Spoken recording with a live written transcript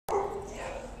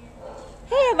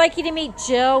Hey, I'd like you to meet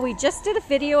Jill. We just did a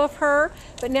video of her,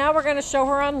 but now we're going to show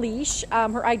her on leash.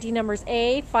 Her ID number is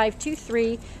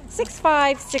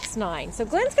A5236569. So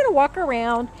Glenn's going to walk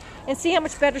around and see how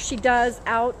much better she does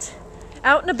out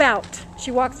and about.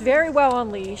 She walks very well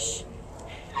on leash.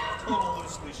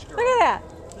 Look at that.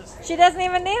 She doesn't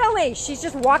even need a leash. She's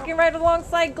just walking right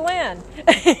alongside Glenn.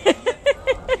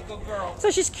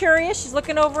 So she's curious. She's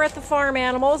looking over at the farm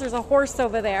animals. There's a horse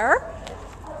over there.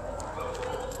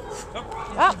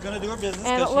 She's gonna do her business,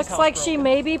 and it looks like she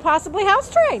may be possibly house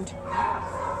trained.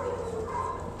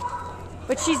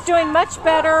 But she's doing much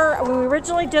better. When we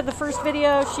originally did the first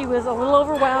video, she was a little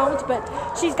overwhelmed, but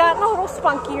she's gotten a little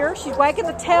spunkier. She's wagging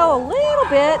the tail a little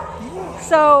bit.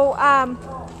 So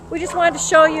we just wanted to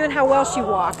show you and how well she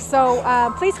walks. So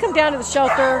please come down to the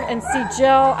shelter and see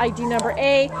Jill, ID number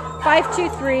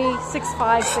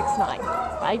A5236569.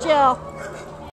 Bye, Jill.